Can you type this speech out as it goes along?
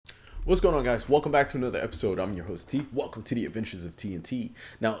What's going on, guys? Welcome back to another episode. I'm your host T. Welcome to the Adventures of T and T.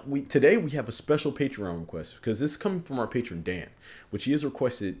 Now, today we have a special Patreon request because this is coming from our patron Dan, which he has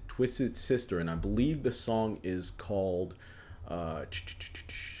requested "Twisted Sister," and I believe the song is called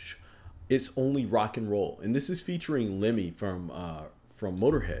 "It's Only Rock and Roll," and this is featuring Lemmy from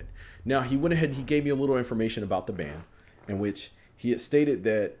Motorhead. Now, he went ahead and he gave me a little information about the band, in which he had stated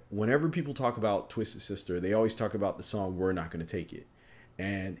that whenever people talk about Twisted Sister, they always talk about the song "We're Not Gonna Take It."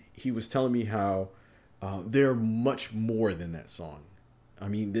 And he was telling me how they're much more than that song. I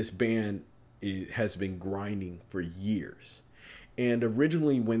mean, this band has been grinding for years. And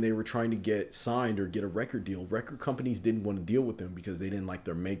originally, when they were trying to get signed or get a record deal, record companies didn't want to deal with them because they didn't like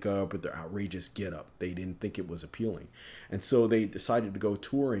their makeup or their outrageous getup. They didn't think it was appealing. And so they decided to go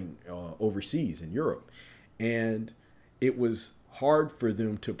touring overseas in Europe. And it was hard for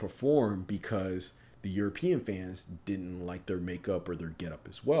them to perform because the European fans didn't like their makeup or their getup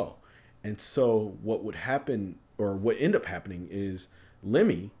as well. And so what would happen, or what ended up happening, is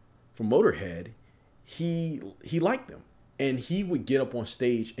Lemmy from Motorhead, he liked them. And he would get up on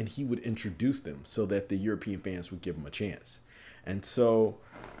stage and he would introduce them so that the European fans would give him a chance. And so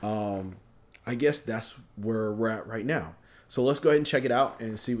I guess that's where we're at right now. So let's go ahead and check it out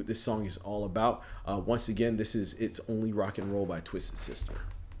and see what this song is all about. Once again, this is "It's Only Rock and Roll" by Twisted Sister.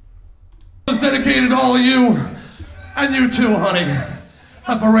 It's dedicated to all of you, and you too, honey.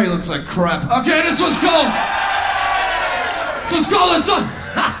 That beret looks like crap. Okay, this one's called... It's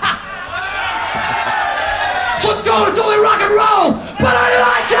Only Rock and Roll, but I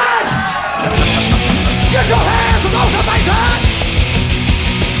like it! Get your hands on those that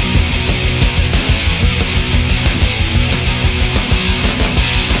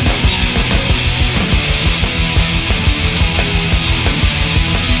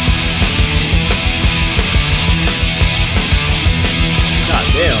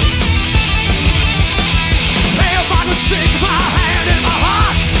Damn. Hey, if I could stick my hand in my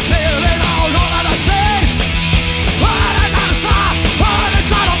heart, feeling all over the stage. But I gotta stop, but I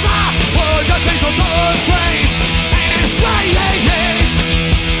try to fly. Would you think of the strange? Ain't it strange?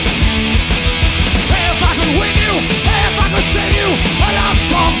 Hey, if I could win you, hey, if I could sing you a love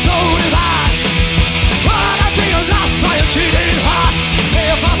song so divine. But I'd be enough for your cheating heart. Hey,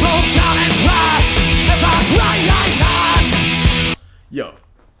 if I broke down and cried, if I cried. Yo,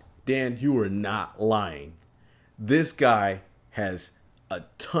 Dan, you are not lying. This guy has a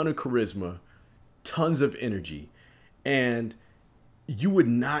ton of charisma, tons of energy, and you would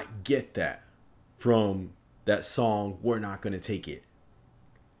not get that from that song "We're Not Gonna Take It."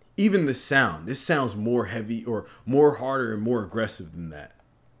 Even the sound, this sounds more heavy or more harder and more aggressive than that.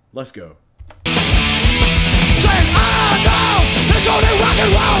 Let's go. Saying, oh no, it's only rock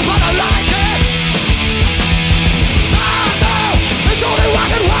and roll, but I like it. It's only rock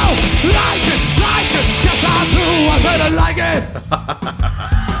and roll, like it, yes I do, I said I like it.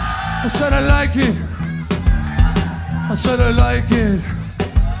 I said I like it. I said I like it.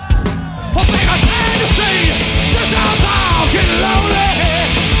 Oh baby, can you see, this house all getting lonely.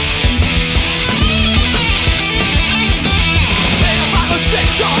 Hey, if I could stick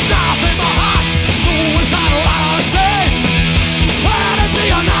your knife in my heart, suicidal honesty. Well, it'd be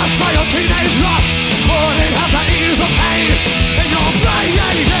enough for your teenage lust, but it has to ease the pain. Hey,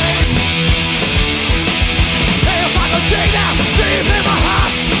 if I could dig down deep in my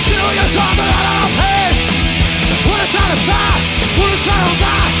heart, feel you something out of pain. When it's out of sight, when it's out of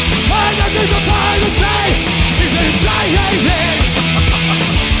mind, I just need the pain to say he's insane.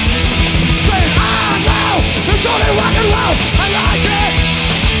 Saying, I know it's only rock and roll, I like it.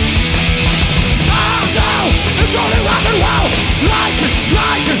 I know it's only rock and roll, like it,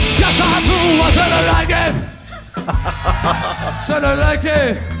 yes I do, I said I like it. Said I like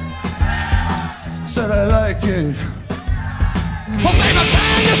it. Said I like it. Oh baby,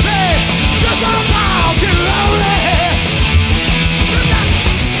 can you see this I'm walking lonely?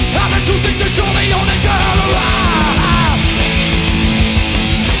 I bet you think that you're the only girl around.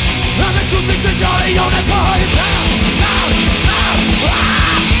 I bet you think that you're the only boy in town.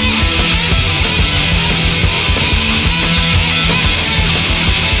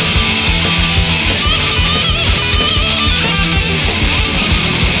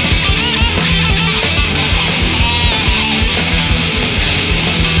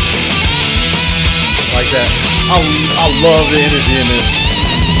 Like that. I love the energy in this.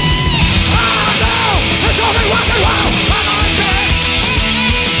 I know it's only rock and roll, I like it.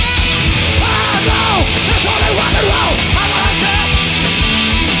 I know it's only rock and roll, I like it.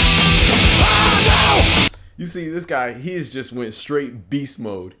 I know. You see, this guy, he just went straight beast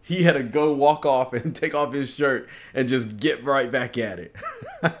mode. He had to go walk off and take off his shirt and just get right back at it.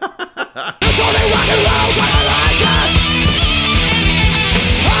 It's only rock and roll, but I like it.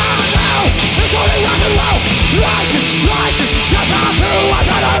 Oh no, it's only rock and roll. Like it, yes I do. I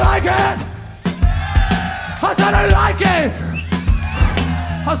said I like it. I said I like it.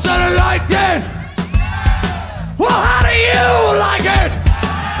 I said I like it. Well, how do you like it?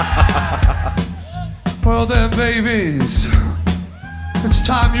 Well then, babies, it's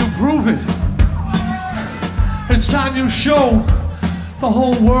time you prove it. It's time you show the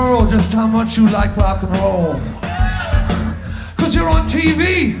whole world just how much you like rock and roll. Cause you're on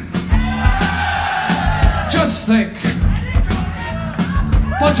TV. Just think.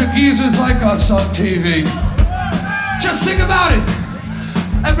 Bunch of geezers like us on TV. Just think about it.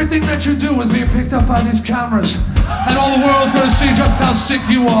 Everything that you do is being picked up by these cameras. And all the world's gonna see just how sick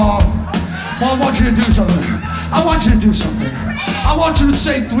you are. Well, I want you to do something. I want you to do something. I want you to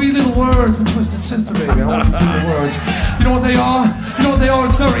say 3 little words for Twisted Sister, baby. I want you to do the words. You know what they are? You know what they are?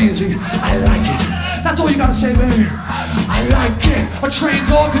 It's very easy. I like it. That's all you gotta say, baby. I like it. A trained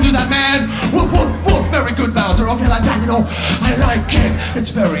dog can do that, man. Woof, woof, woof. Very good, Bowser. Okay, like that, you know. I like it.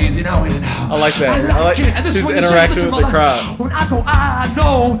 It's very easy. Now, wait now. I like that. I like it. And this is when you say, listen, with the crowd. When I go, I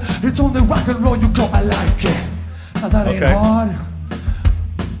know. It's only rock and roll. You go, I like it. Now, that ain't hard.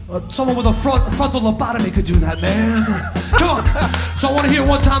 Someone with a frontal lobotomy could do that, man. Come on. So I want to hear it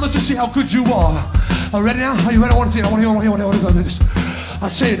one time. Let's just see how good you are. Ready now? Are you ready? I want to see it. I want to go this. I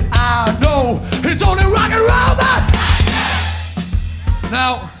said, I know it's only rock and roll, man.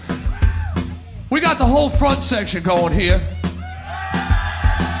 Now, we got the whole front section going here.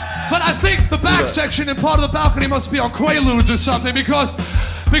 But I think the back section and part of the balcony must be on Quaaludes or something because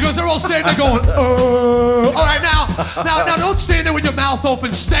they're all standing there going, all right, now, don't stand there with your mouth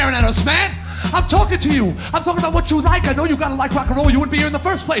open staring at us, man. I'm talking to you. I'm talking about what you like. I know you gotta like rock and roll. You wouldn't be here in the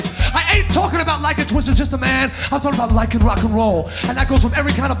first place. I ain't talking about liking Twisted Sister, man. I'm talking about liking rock and roll. And that goes from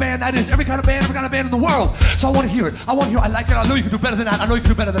every kind of band that is, every kind of band in the world. So I want to hear it. I like it. I know you can do better than that.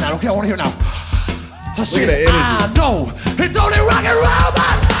 Okay, I want to hear it now. I see it. I know. It's only rock and roll,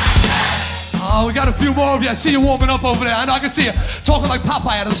 man. Oh, we got a few more of you. I see you warming up over there. I know I can see you talking like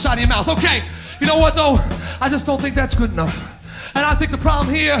Popeye out of the side of your mouth. Okay, you know what though? I just don't think that's good enough. And I think the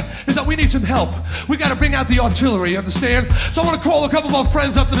problem here is that we need some help. We got to bring out the artillery, you understand? So I want to call a couple of our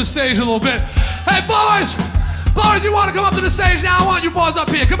friends up to the stage a little bit. Hey, boys! Boys, you want to come up to the stage now? I want you boys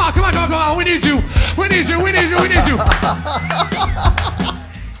up here. Come on. We need you.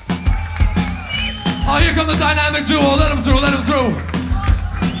 Oh, here comes the dynamic duo. Let them through.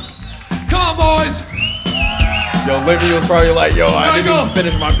 Come on, boys. Yo, Lemmy was probably like, yo, I didn't even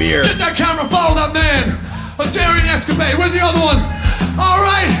finish my beer. Get that camera, follow that man. A daring escapade. Where's the other one? All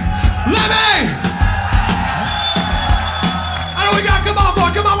right, Lemmy. I know we got. Come on,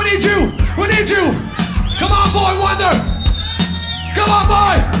 boy. Come on, we need you. Come on, boy, Wonder. Come on,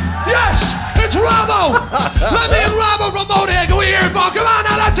 boy. Yes, it's Robo. Lemmy and Robo from Motorhead. Can we hear it, Bob? Come on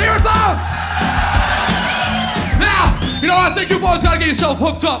now, let's hear it, Bob. Now, you know, I think you boys got to get yourself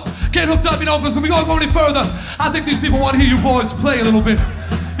hooked up. Get hooked up, you know, because when we don't go any further, I think these people want to hear you boys play a little bit.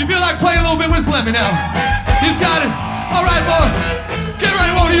 You feel like playing a little bit with Lemmy now? He's got it. All right, boy. Get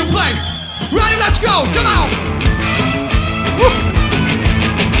ready, won't you play? Ready, let's go. Come on. Woo.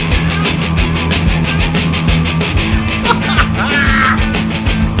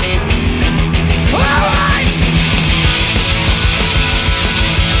 All right.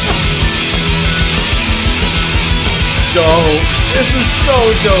 Dope. This is so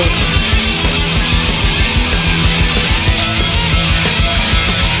dope.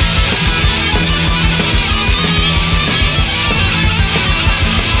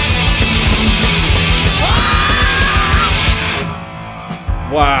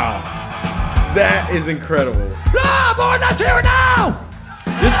 Wow, that is incredible. Ah, boy, let's hear it now.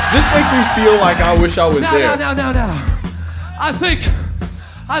 This makes me feel like I wish I was there. Now. I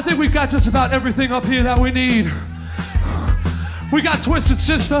think we've got just about everything up here that we need. We got Twisted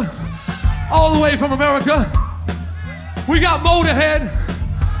Sister, all the way from America. We got Motorhead,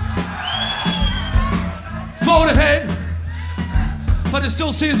 but it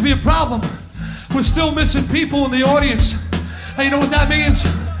still seems to be a problem. We're still missing people in the audience. And you know what that means?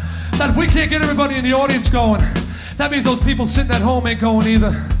 That if we can't get everybody in the audience going, that means those people sitting at home ain't going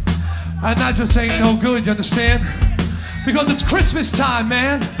either. And that just ain't no good, you understand? Because it's Christmas time,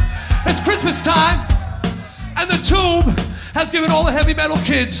 man. It's Christmas time. And the Tube has given all the heavy metal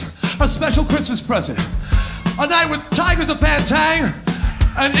kids a special Christmas present. A night with Tigers of Pantang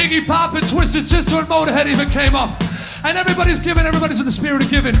and Iggy Pop and Twisted Sister and Motorhead even came up. And everybody's giving, everybody's in the spirit of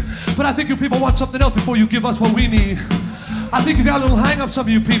giving. But I think you people want something else before you give us what we need. I think you got a little hang-up, some of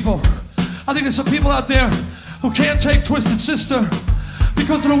you people. I think there's some people out there who can't take Twisted Sister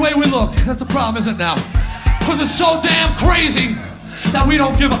because of the way we look. That's the problem, isn't it now? Because it's so damn crazy that we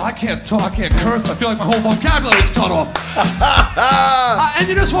don't give up. I can't talk, I can't curse. I feel like my whole vocabulary is cut off. And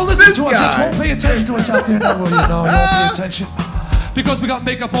you just won't listen to us. Just won't pay attention to us out there. No, you know, you won't pay attention. Because we got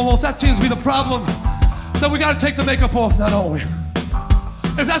makeup on. Well, if that seems to be the problem, then we got to take the makeup off now, don't we?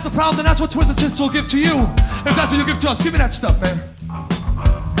 If that's the problem, then that's what Twisted Sister will give to you. If that's what you give to us, give me that stuff, man.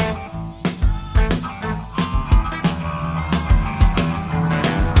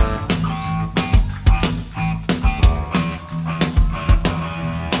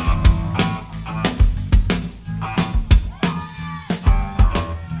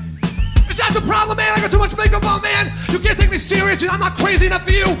 Too much makeup on, man. You can't take me serious. I'm not crazy enough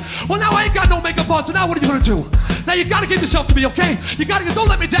for you. Well, now I ain't got no makeup on, so now what are you gonna do? Now you gotta give yourself to me, okay? You gotta, don't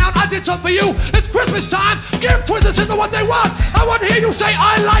let me down. I did something for you. It's Christmas time. Give Twisted Sister what they want. I want to hear you say,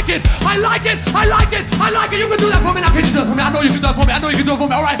 I like it. I like it. I like it. I like it. You can do that for me. Now, can't you do that for me? I know you can do that for me. I know you can do it for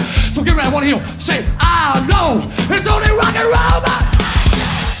me. All right. So get ready. I want to hear you say, I know it's only rock and roll.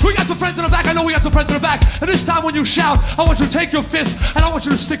 We got some friends in the back. I know we got some friends in the back. And this time when you shout, I want you to take your fist and I want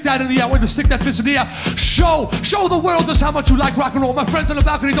you to stick that in the air. I want you to stick that fist in the air. Show the world just how much you like rock and roll. My friends in the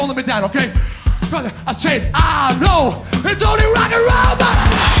balcony, don't let me down, okay? I said, I know it's only rock and roll.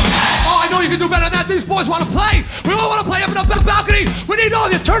 Oh, I know you can do better than that. These boys want to play. We all want to play up in the balcony. We need all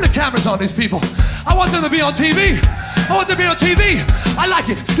of you. Turn the cameras on these people. I want them to be on TV. I want them to be on TV. I like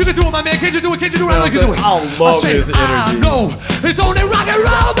it. You can do it, my man. Can't you do it? Can't you do it? I know you can do it. I love his energy. I know it's only rock and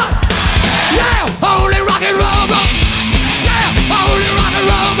roll. Yeah, only rock and roll. Yeah, only rock and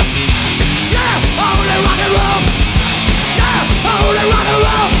roll. Yeah, only rock and roll. Yeah, only rock and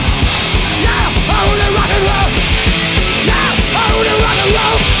roll. Yeah, only rock and roll. Yeah, only rock and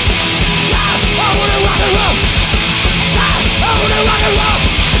roll. Yeah, only rock and roll. Yeah, only rock and roll.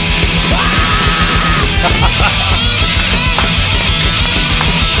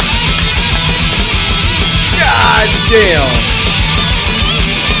 God damn.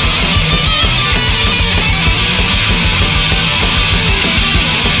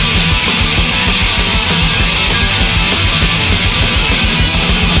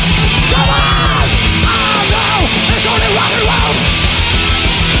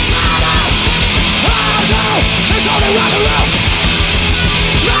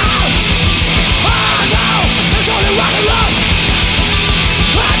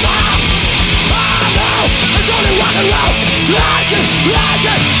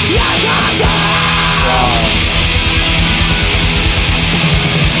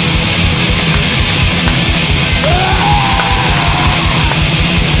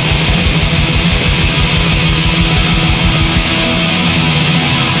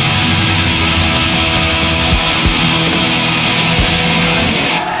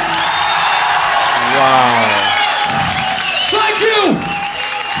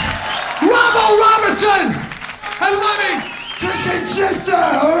 And Lemmy, Twisted Sister,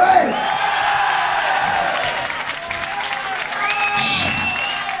 all right?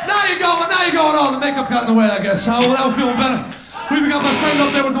 Now you're going on. The makeup got in the way, I guess. Well, now we're feeling better. We even got my friend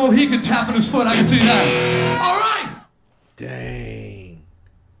up there with the he can tapping his foot. I can see that. All right. Dang.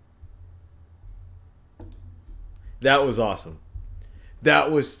 That was awesome.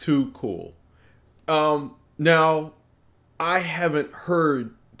 That was too cool. Now, I haven't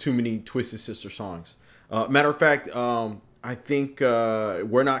heard too many Twisted Sister songs. Matter of fact, I think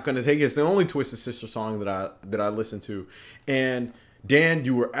We're Not Gonna Take It. It's the only Twisted Sister song that I listen to. And Dan,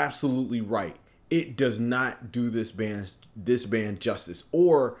 you were absolutely right. It does not do this band justice,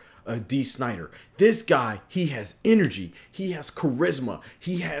 or Dee Snider. This guy, he has energy, he has charisma,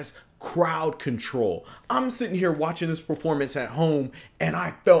 he has crowd control. I'm sitting here watching this performance at home, and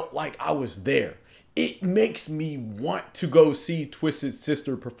I felt like I was there. It makes me want to go see Twisted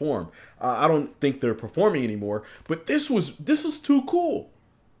Sister perform. I don't think they're performing anymore, but this was too cool.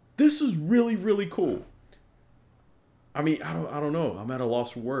 This is really, really cool. I mean, I don't know. I'm at a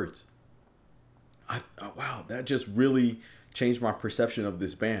loss for words. Wow, that just really changed my perception of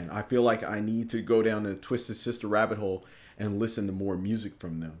this band. I feel like I need to go down the Twisted Sister rabbit hole and listen to more music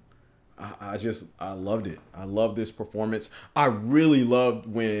from them. I loved it. I love this performance. I really loved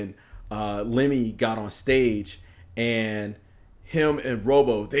when Lemmy got on stage and him and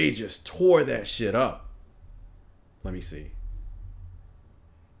Robo, they just tore that shit up. Let me see.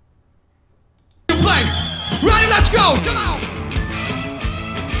 Play. Ready, let's go. Come on.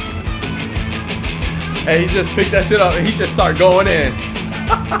 And he just picked that shit up and he just started going in.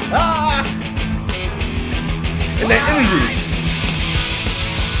 And that energy.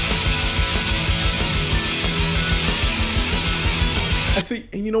 I see,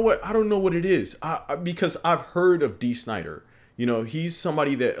 and you know what? I don't know what it is. Because I've heard of Dee Snider. You know, he's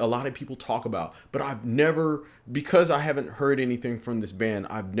somebody that a lot of people talk about, but I've never, because I haven't heard anything from this band,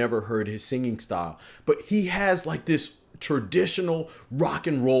 I've never heard his singing style. But he has like this traditional rock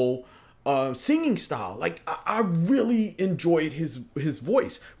and roll singing style. Like I really enjoyed his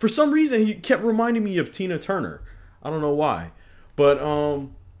voice. For some reason, he kept reminding me of Tina Turner. I don't know why, but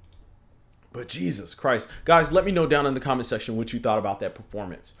Jesus Christ, guys, let me know down in the comment section what you thought about that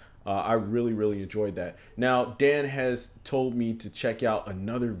performance. I really enjoyed that. Now, Dan has told me to check out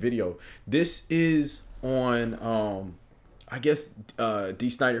another video. This is on, I guess, D.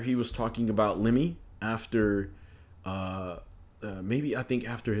 Snyder. He was talking about Lemmy after, maybe I think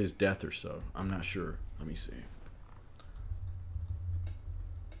after his death or so. I'm not sure. Let me see.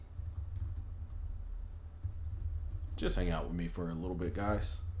 Just hang out with me for a little bit,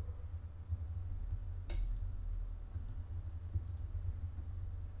 guys.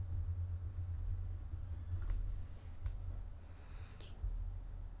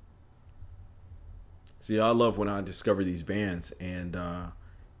 See, I love when I discover these bands and,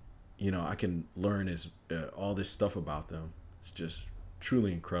 you know, I can learn all this stuff about them. It's just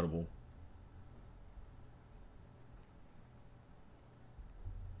truly incredible.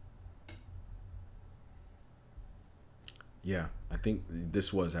 Yeah, I think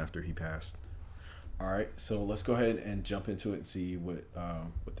this was after he passed. All right, so let's go ahead and jump into it and see what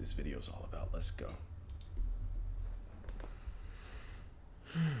this video is all about. Let's go.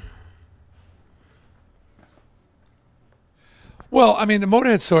 Well, I mean, the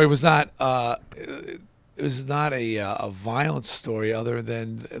Motorhead story was not it was not a violent story, other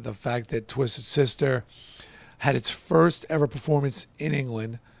than the fact that Twisted Sister had its first ever performance in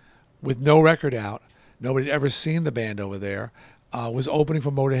England with no record out. Nobody had ever seen the band over there. Was opening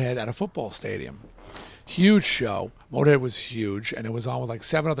for Motorhead at a football stadium. Huge show. Motorhead was huge, and it was on with like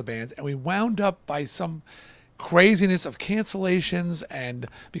 7 other bands. And we wound up by some craziness of cancellations, and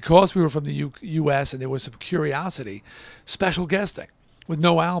because we were from the U.S. and there was some curiosity, special guesting with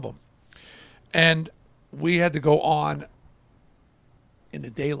no album. And we had to go on in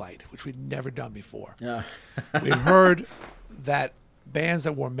the daylight, which we'd never done before. Yeah. We heard that bands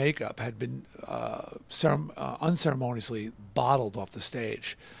that wore makeup had been unceremoniously bottled off the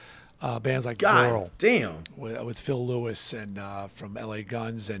stage. Bands like Girl, damn, with Phil Lewis and from L.A.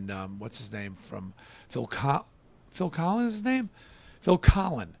 Guns, and what's his name from Phil Collins, his name? Phil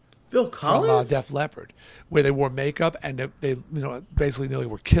Collin. Phil Collins? From Def Leppard, where they wore makeup and they basically nearly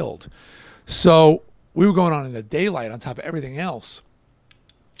were killed. So we were going on in the daylight on top of everything else.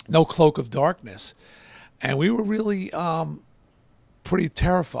 No cloak of darkness. And we were really pretty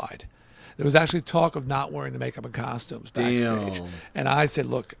terrified. There was actually talk of not wearing the makeup and costumes backstage. Damn. And I said,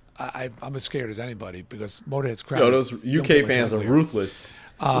 look, I'm as scared as anybody because Motorhead's crowd. Yo, those UK fans are ruthless.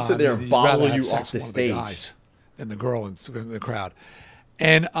 They'll sit there and bottle you off the stage. Than the girl in the crowd.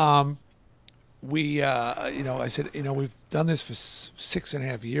 And we, I said, we've done this for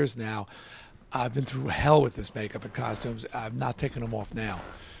 6.5 years now. I've been through hell with this makeup and costumes. I'm not taking them off now.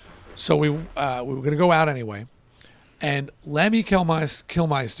 So we were going to go out anyway. And Lemmy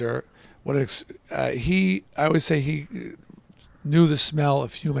Kilmister, I always say he knew the smell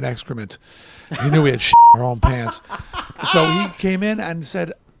of human excrement. He knew we had shit in our own pants. So he came in and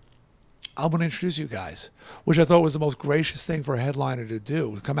said, I'm going to introduce you guys, which I thought was the most gracious thing for a headliner to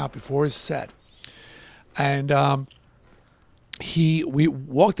do, to come out before his set. And we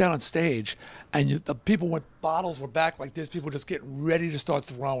walked out on stage, and the people with bottles were back like this. People were just getting ready to start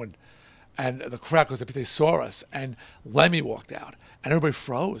throwing. And the crowd, because they saw us, and Lemmy walked out, and everybody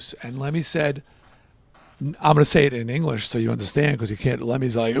froze. And Lemmy said, I'm going to say it in English so you understand, because you can't.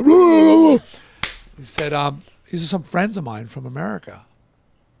 Lemmy's like, he said, these are some friends of mine from America.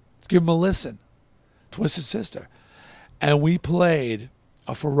 Give them a listen. Twisted Sister. And we played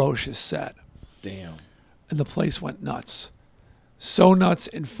a ferocious set. Damn. And the place went nuts. So nuts,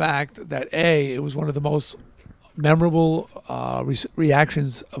 in fact, that it was one of the most memorable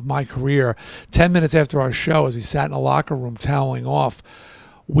reactions of my career. 10 minutes after our show, as we sat in a locker room toweling off,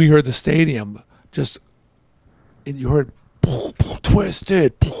 we heard the stadium just, and you heard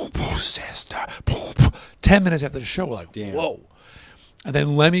Twisted, Sister. 10 minutes after the show, we're like, damn. Whoa. And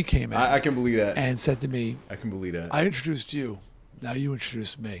then Lemmy came in. I can believe that. And said to me, I can believe that. I introduced you. Now you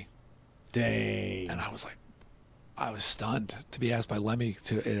introduced me. Dang. And I was stunned to be asked by Lemmy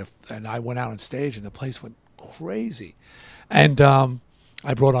and I went out on stage and the place went crazy. And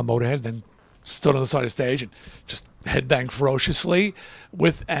I brought on Motorhead, then stood on the side of the stage and just headbanged ferociously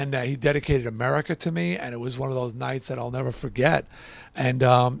and he dedicated America to me, and it was one of those nights that I'll never forget. And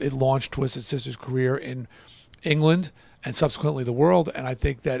it launched Twisted Sister's career in England and subsequently the world. And I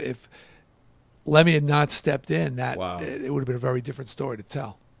think that if Lemmy had not stepped in, Wow. it would have been a very different story to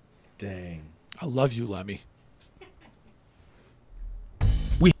tell. Dang. I love you, Lemmy.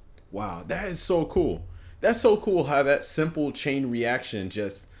 Wow, that is so cool. That's so cool how that simple chain reaction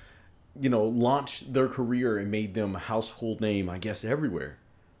just, you know, launched their career and made them a household name, I guess, everywhere.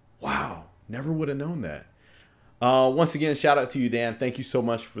 Wow, never would have known that. Once again, shout out to you, Dan. Thank you so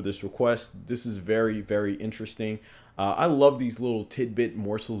much for this request. This is very, very interesting. I love these little tidbit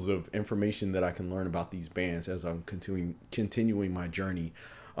morsels of information that I can learn about these bands as I'm continuing my journey.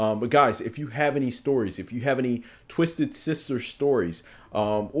 But guys, if you have any stories, if you have any Twisted Sister stories,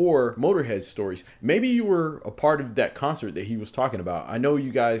 or Motorhead stories, maybe you were a part of that concert that he was talking about. I know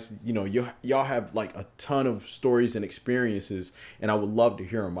you guys, you know, y'all have like a ton of stories and experiences, and I would love to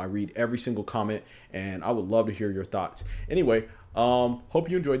hear them. I read every single comment, and I would love to hear your thoughts. Anyway, hope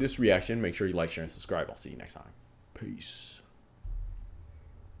you enjoyed this reaction. Make sure you like, share, and subscribe. I'll see you next time. Peace.